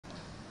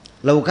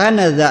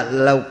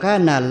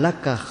Laukana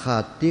laka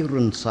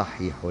khatirun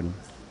sahihun.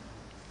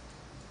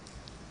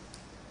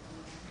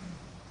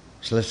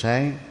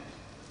 Selesai.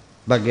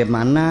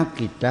 Bagaimana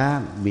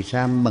kita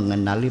bisa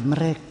mengenali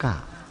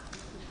mereka?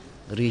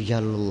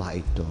 Rijalullah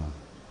itu.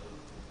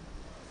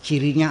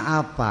 Cirinya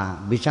apa?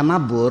 Bisa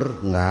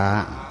mabur?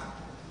 Enggak.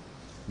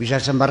 Bisa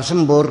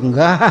sembar-sembur?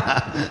 Enggak.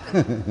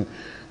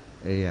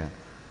 Iya.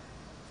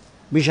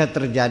 Bisa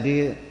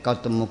terjadi kau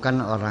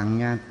temukan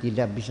orangnya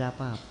tidak bisa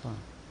apa-apa.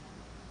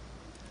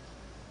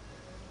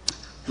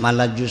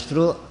 Malah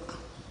justru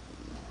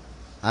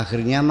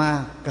akhirnya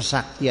mah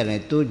kesaktian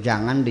itu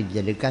jangan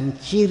dijadikan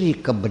ciri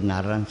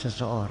kebenaran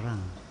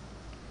seseorang.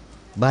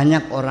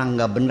 Banyak orang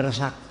enggak benar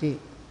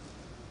sakti.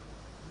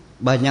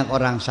 Banyak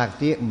orang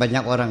sakti,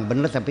 banyak orang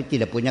benar tapi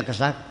tidak punya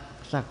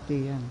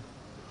kesaktian.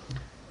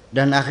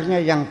 Dan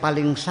akhirnya yang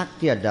paling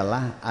sakti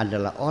adalah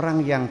orang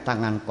yang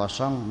tangan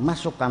kosong,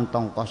 masuk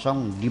kantong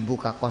kosong,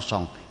 dibuka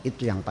kosong.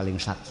 Itu yang paling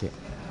sakti.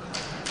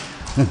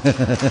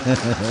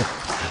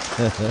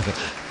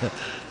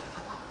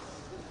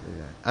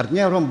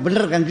 Artinya orang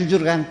benar kan, jujur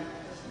kan.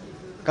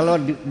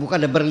 Kalau bukan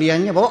ada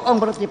berliannya,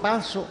 bohong berarti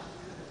palsu.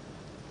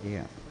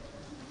 Iya.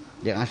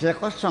 Yang aslinya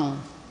kosong.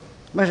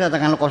 Masa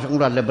tangan kosong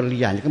udah ada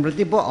berlian, kan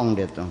berarti bohong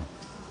dia tuh.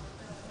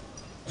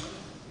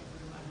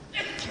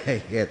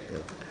 Kayak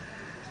gitu.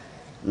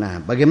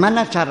 Nah,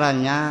 bagaimana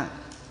caranya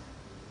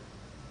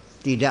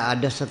tidak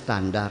ada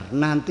standar?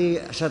 Nanti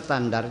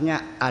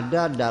standarnya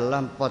ada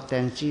dalam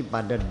potensi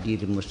pada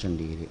dirimu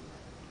sendiri.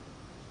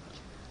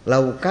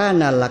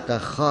 Laukana laka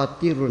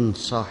khatirun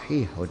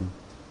sahihun.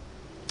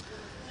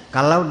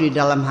 Kalau di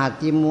dalam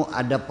hatimu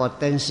ada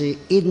potensi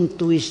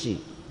intuisi.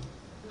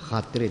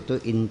 Khatir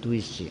itu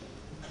intuisi.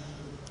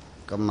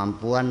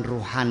 Kemampuan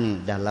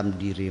ruhani dalam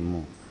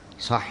dirimu.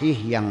 Sahih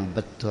yang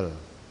betul.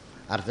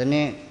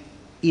 Artinya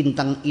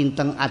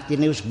inteng-inteng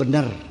atine wis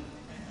bener.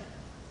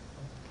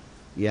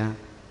 Ya.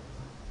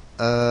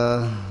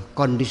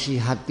 Kondisi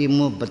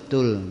hatimu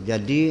betul.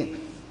 Jadi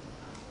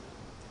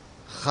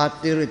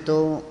khatir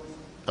itu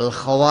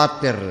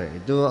al-khawatir.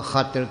 Itu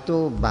khatir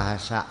itu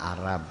bahasa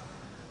Arab.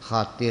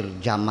 Khatir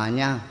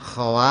jamannya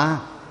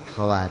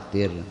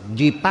khawatir.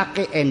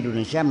 Dipakai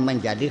Indonesia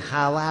menjadi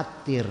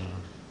khawatir.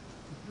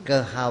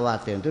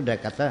 Kekhawatiran itu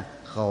dari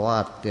kata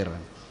khawatir.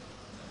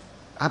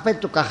 Apa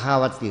itu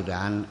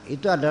kekhawatiran?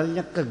 Itu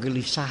adalah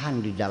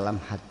kegelisahan di dalam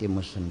hatimu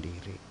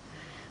sendiri.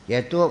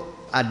 Yaitu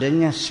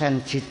adanya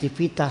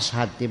sensitivitas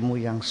hatimu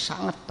yang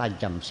sangat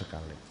tajam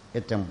sekali.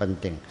 Itu yang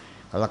penting.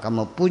 Kalau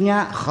kamu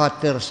punya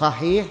khatir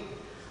sahih,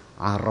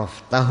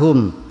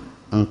 araftahum,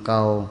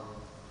 engkau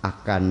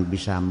akan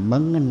bisa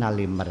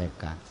mengenali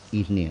mereka.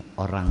 Ini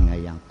orangnya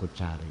yang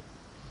kucari.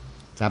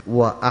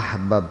 Wa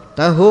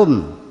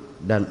ahbabtahum,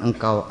 dan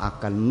engkau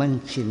akan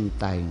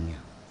mencintainya.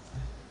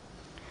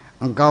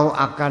 Engkau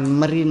akan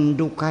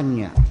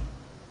merindukannya.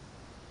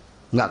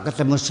 Nggak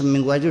ketemu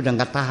seminggu aja udah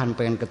nggak tahan,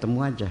 pengen ketemu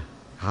aja.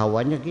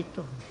 Hawanya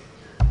gitu.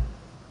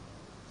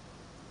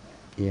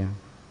 Ya.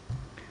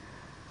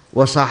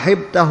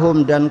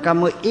 Wasahibtahum, dan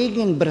kamu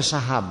ingin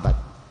bersahabat.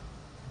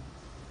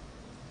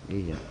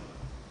 Iya.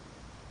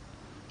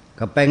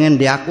 Kepengen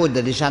diaku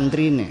jadi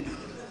santri nih.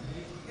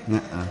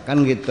 Nah,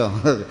 kan gitu.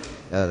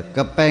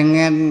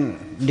 Kepengen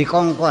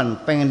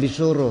dikongkon, pengen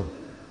disuruh.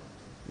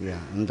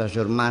 Ya, entah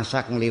suruh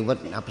masak,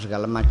 ngeliwet, apa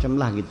segala macam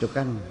lah gitu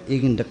kan.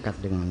 Ingin dekat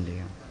dengan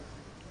dia.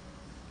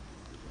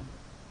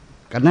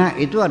 Karena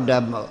itu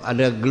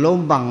ada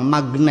gelombang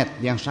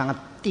magnet yang sangat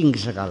tinggi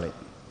sekali.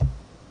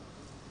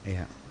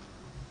 Ya.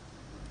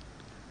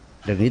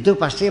 Dan itu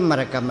pasti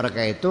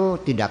mereka-mereka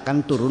itu tidak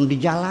akan turun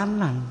di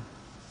jalanan.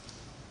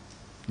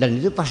 Dan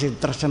itu pasti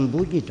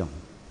tersembunyi dong.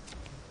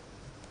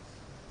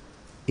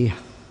 Iya.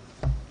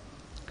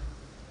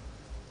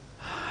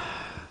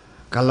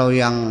 Kalau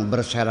yang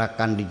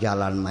berserakan di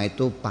jalan mah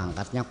itu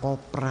pangkatnya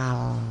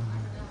kopral.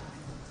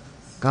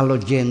 Kalau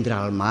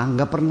jenderal mah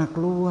nggak pernah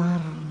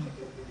keluar.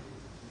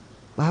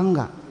 Paham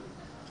nggak?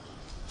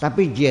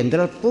 Tapi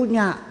jenderal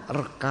punya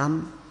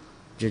rekam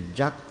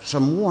jejak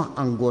semua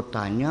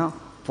anggotanya,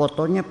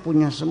 fotonya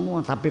punya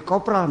semua. Tapi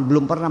kopral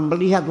belum pernah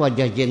melihat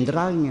wajah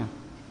jenderalnya.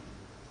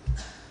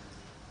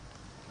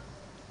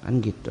 Kan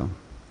gitu.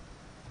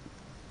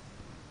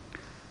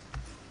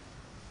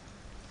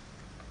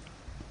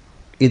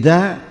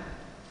 Idza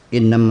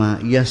innama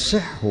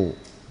yasihhu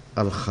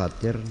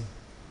al-khatir.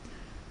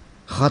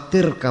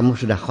 Khatir kamu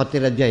sudah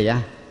khatir aja ya.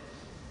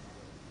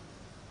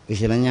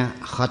 Istilahnya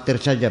khatir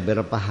saja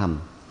biar paham.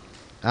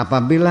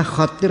 Apabila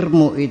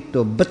khatirmu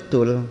itu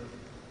betul,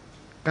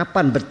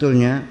 kapan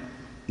betulnya?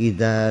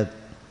 Idza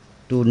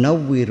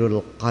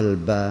tunawwirul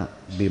qalba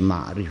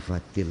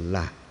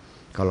bima'rifatillah.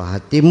 Kalau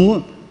hatimu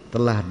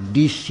telah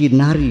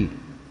disinari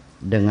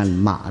dengan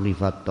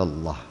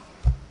ma'rifatullah.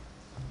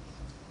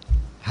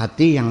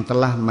 Hati yang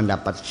telah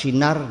mendapat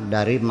sinar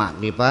dari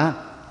makrifat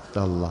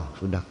Allah,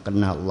 sudah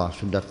kenal Allah,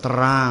 sudah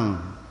terang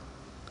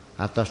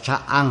atau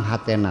saang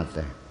hatena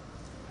teh.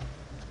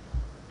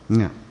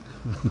 Ya.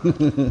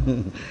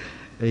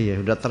 Iya,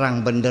 sudah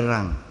terang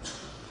benderang.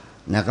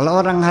 Nah kalau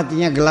orang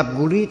hatinya gelap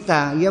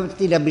gulita, ya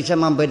tidak bisa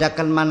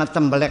membedakan mana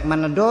tembelek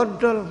mana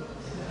dodol.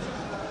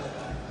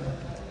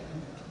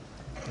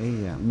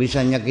 Iya,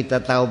 bisanya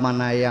kita tahu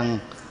mana yang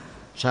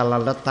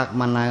salah letak,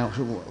 mana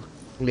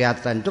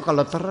kelihatan itu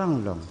kalau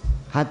terang dong.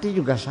 Hati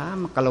juga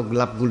sama, kalau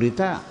gelap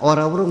gulita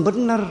orang-orang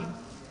bener,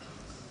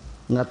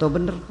 nggak tahu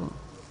bener kok.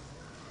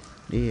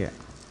 Iya,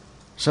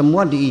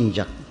 semua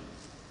diinjak,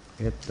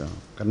 gitu,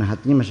 karena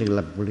hatinya masih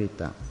gelap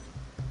gulita.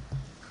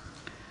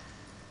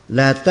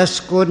 La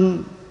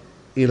taskun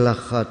ila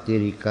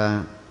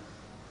khatirika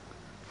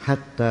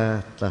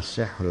hatta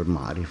tasihul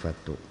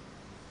ma'rifatu.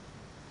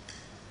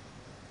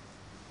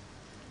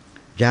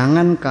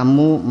 Jangan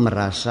kamu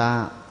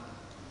merasa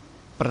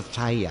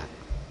percaya,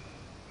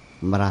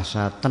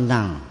 merasa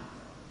tenang,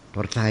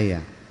 percaya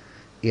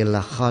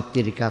ila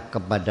khatirika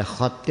kepada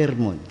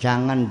khatirmu.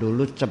 Jangan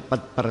dulu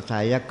cepat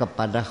percaya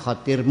kepada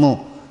khatirmu.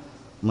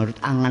 Menurut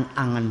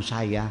angan-angan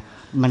saya,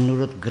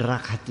 menurut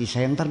gerak hati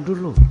saya, ntar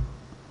dulu.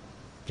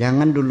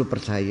 Jangan dulu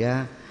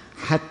percaya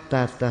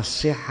hatta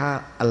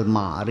tasihha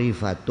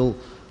al-ma'rifatu,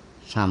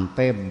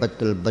 sampai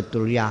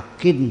betul-betul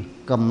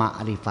yakin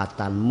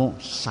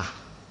kemakrifatanmu sah,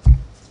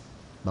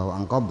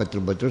 bahwa engkau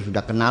betul-betul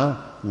sudah kenal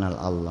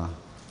Allah,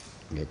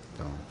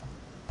 gitu.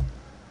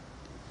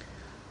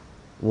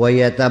 Wa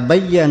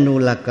yatabayyanu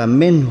laka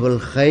minhul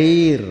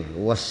khair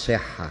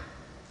was-sihha,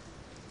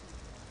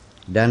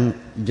 dan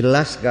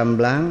jelas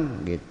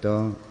gamblang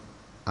gitu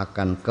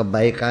akan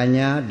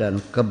kebaikannya dan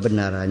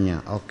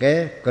kebenarannya.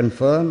 Oke,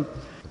 confirm.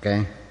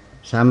 Oke.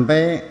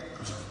 Sampai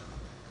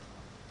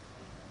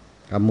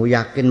kamu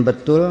yakin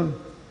betul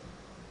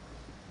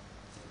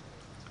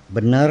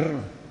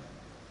benar,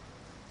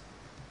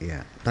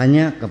 ya,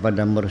 tanya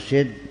kepada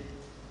mursyid,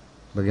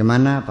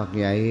 bagaimana Pak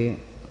Kiai,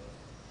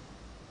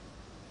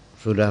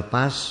 sudah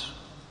pas?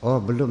 Oh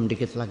belum,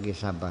 dikit lagi,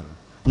 sabar.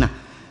 Nah,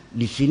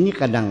 di sini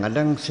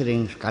kadang-kadang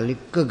sering sekali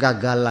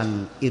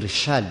kegagalan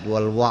irsyad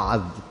wal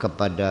wa'ad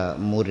kepada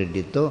murid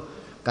itu,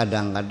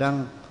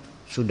 kadang-kadang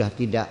sudah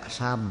tidak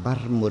sabar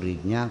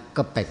muridnya,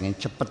 kepengen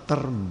cepet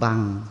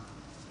terbang.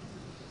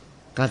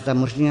 Kata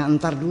mursyidnya,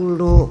 entar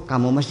dulu,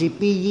 kamu masih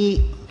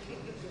piyi.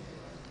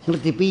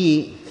 Ngerti piyi?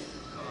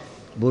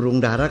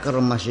 Burung dara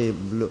kalau masih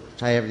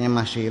sayapnya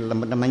masih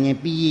lemah, namanya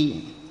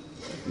piyi.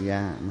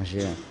 Ya,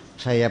 masih,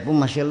 saya pun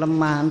masih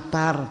lemah,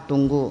 entar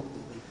tunggu.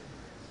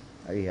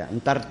 Iya,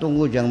 entar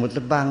tunggu, jangan mau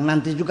terbang.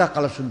 Nanti juga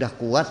kalau sudah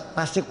kuat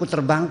pasti ku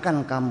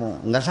terbangkan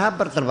kamu. Nggak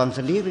sabar terbang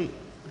sendiri,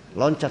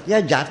 loncat,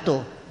 ya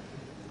jatuh.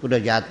 Udah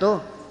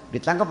jatuh,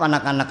 ditangkap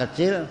anak-anak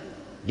kecil,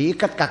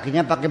 diikat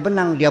kakinya pakai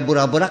benang, dia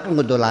burak-burak kan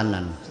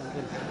ngedolanan.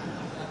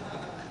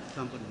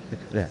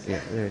 Ya,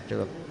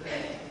 cukup.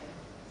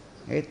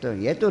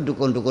 Itu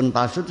dukun-dukun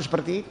palsu itu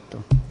seperti itu.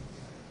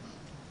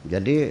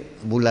 Jadi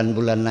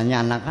bulan-bulanannya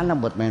anak-anak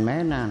buat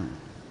main-mainan,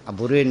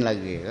 aburin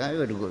lagi,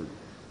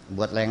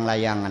 buat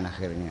layang-layangan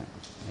akhirnya.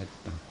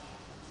 Itu.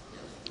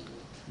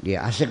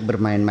 Dia asik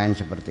bermain-main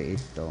seperti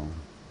itu.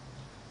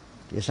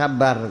 Dia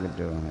sabar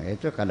gitu.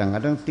 Itu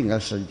kadang-kadang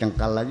tinggal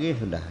sejengkal lagi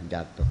sudah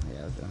jatuh.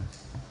 Ya,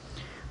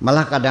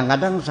 malah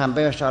kadang-kadang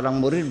sampai seorang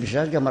murid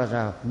bisa saja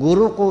merasa,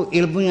 guruku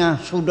ilmunya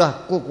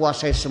sudah ku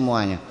kuasai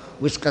semuanya,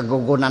 wis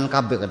kagogonan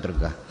kabeh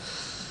kadergah.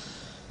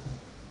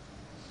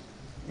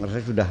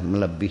 Merasa sudah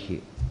melebihi.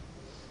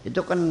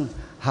 Itu kan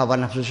hawa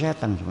nafsu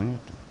setan semuanya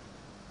itu.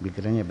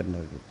 Pikirannya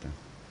benar gitu.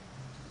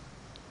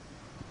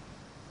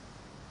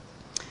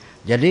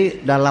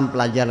 Jadi dalam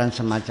pelajaran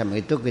semacam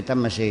itu kita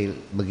masih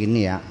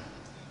begini ya.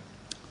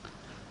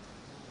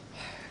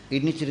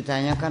 Ini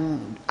ceritanya kan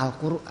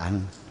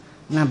Al-Quran.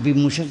 Nabi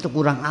Musa itu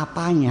kurang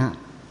apanya?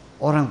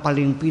 Orang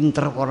paling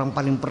pintar, orang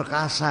paling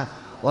perkasa,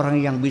 orang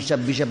yang bisa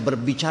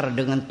berbicara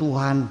dengan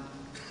Tuhan.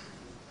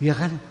 Ya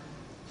kan?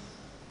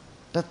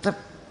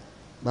 Tetap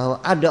bahwa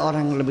ada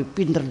orang yang lebih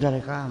pintar dari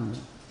kamu.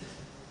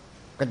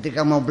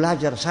 Ketika mau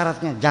belajar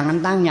syaratnya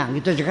jangan tanya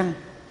gitu aja kan.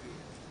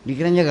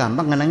 Dikiranya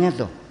gampang nggak nanya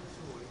tuh.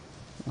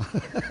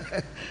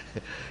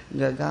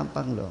 Nggak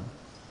gampang dong.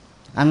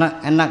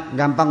 Anak enak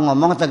gampang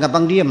ngomong atau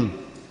gampang diem?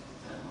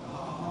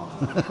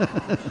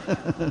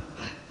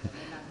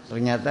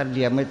 Ternyata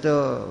diam itu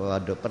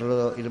waduh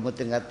perlu ilmu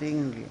tingkat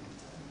tinggi.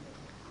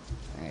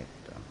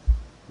 Itu.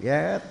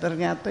 Ya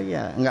ternyata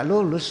ya nggak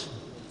lulus.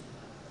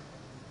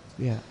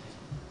 Ya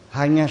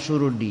hanya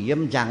suruh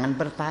diem, jangan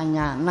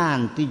bertanya.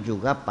 Nanti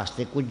juga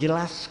pasti ku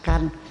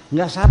jelaskan.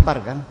 Nggak sabar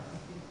kan?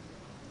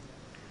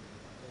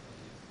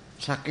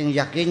 Saking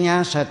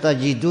yakinnya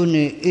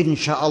satajiduni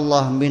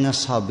insyaallah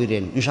minas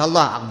sabirin.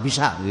 Insyaallah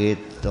bisa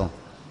gitu.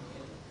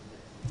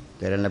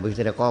 Tidak lebih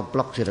tidak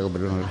koplok sih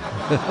kebetulan.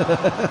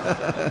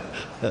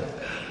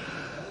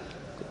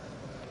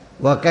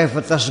 Wa kaifa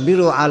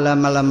tasbiru ala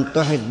malam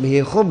tuhid bihi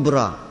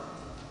khubra.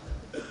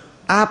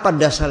 Apa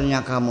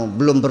dasarnya kamu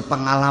belum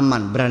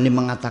berpengalaman berani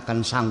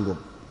mengatakan sanggup?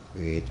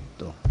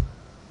 Gitu.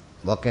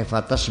 Wa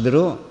kaifa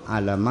tasbiru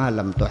ala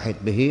malam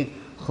tuhid bihi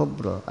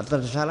khubra.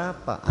 Atas dasar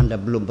apa Anda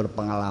belum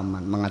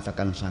berpengalaman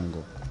mengatakan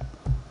sanggup?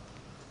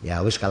 Ya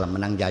wis kalau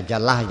menang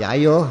jajal lah ya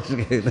ayo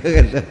gitu.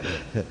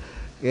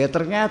 Ya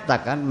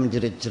ternyata kan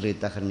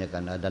menjerit-ceritakannya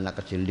kan ada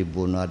anak kecil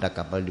dibunuh, ada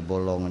kapal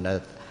dibolong,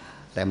 ada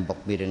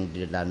tembok piring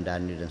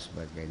didandani dan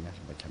sebagainya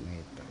semacam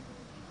itu.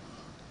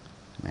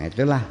 Nah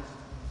itulah,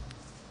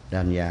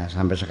 dan ya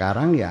sampai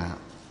sekarang ya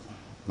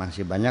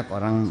masih banyak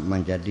orang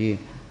menjadi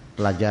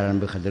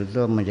pelajaran Khadir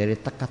itu menjadi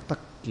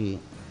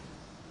teka-teki.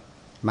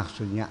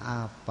 Maksudnya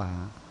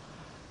apa?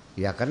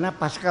 Ya karena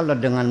pas kalau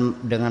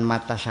dengan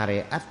mata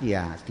syariat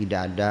ya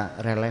tidak ada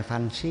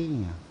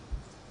relevansinya,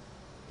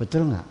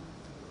 betul nggak?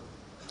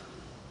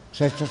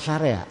 Secara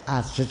syariat,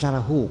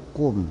 secara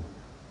hukum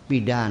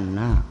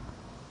pidana,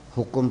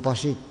 hukum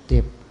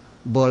positif,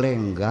 boleh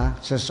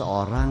enggak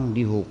seseorang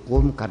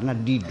dihukum karena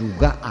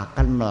diduga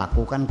akan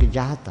melakukan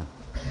kejahatan?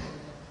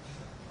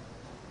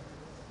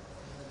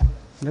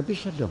 Nggak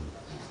bisa dong.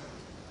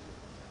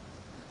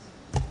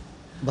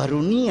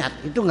 Baru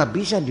niat itu nggak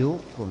bisa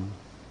dihukum.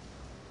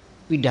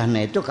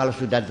 Pidana itu kalau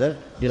sudah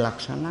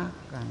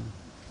dilaksanakan.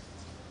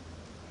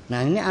 Nah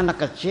ini anak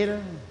kecil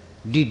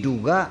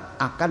diduga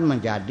akan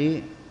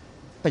menjadi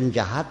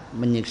penjahat,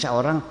 menyiksa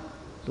orang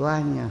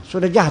tuanya.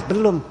 Sudah jahat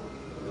belum?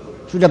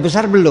 Sudah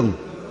besar belum?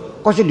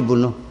 Kok sih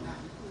dibunuh?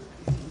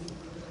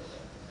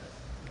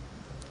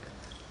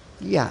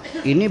 Ya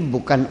ini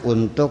bukan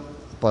untuk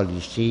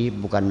polisi,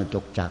 bukan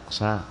untuk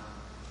jaksa,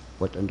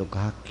 bukan untuk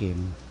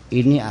hakim.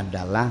 Ini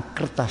adalah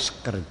kertas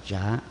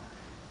kerja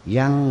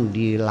yang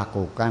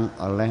dilakukan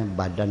oleh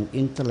Badan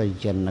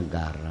Intelijen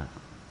Negara.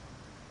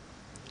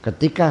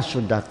 Ketika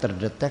sudah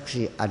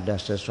terdeteksi ada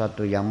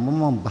sesuatu yang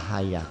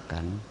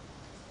membahayakan,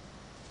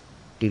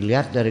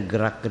 dilihat dari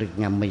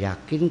gerak-geriknya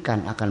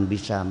meyakinkan akan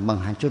bisa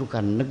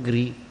menghancurkan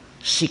negeri,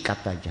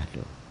 sikat aja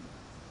tuh.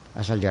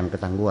 Asal jangan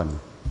ketangguhan.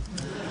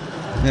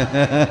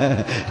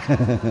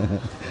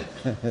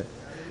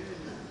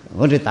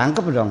 Oh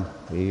ditangkap dong.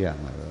 Iya.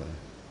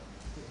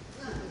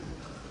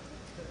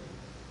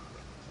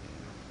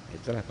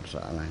 Itulah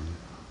persoalannya.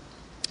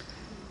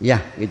 Ya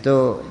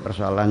itu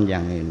persoalan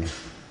yang ini.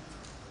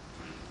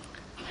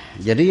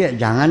 Jadi ya,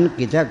 jangan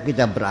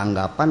kita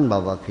beranggapan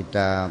bahwa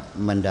kita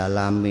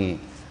mendalami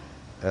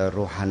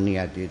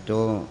ruhaniyat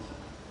itu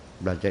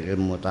belajar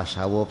ilmu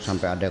tasawuf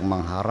sampai ada yang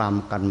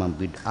mengharamkan,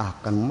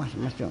 membid'ahkan. Mas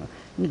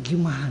ini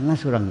gimana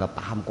sudah nggak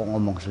paham kok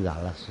ngomong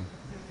segala sih?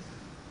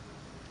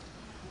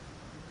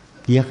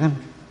 Iya kan?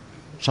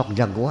 Sok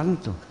jagoan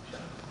tuh.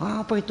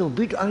 Apa itu?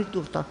 Bid'ah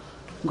itu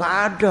nggak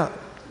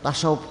ada.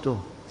 Tasawuf tuh,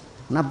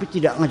 Nabi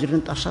tidak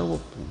ngajarin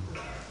tasawuf.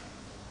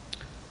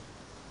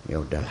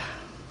 Ya udahlah,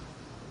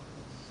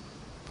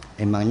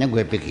 emangnya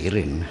gue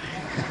pikirin.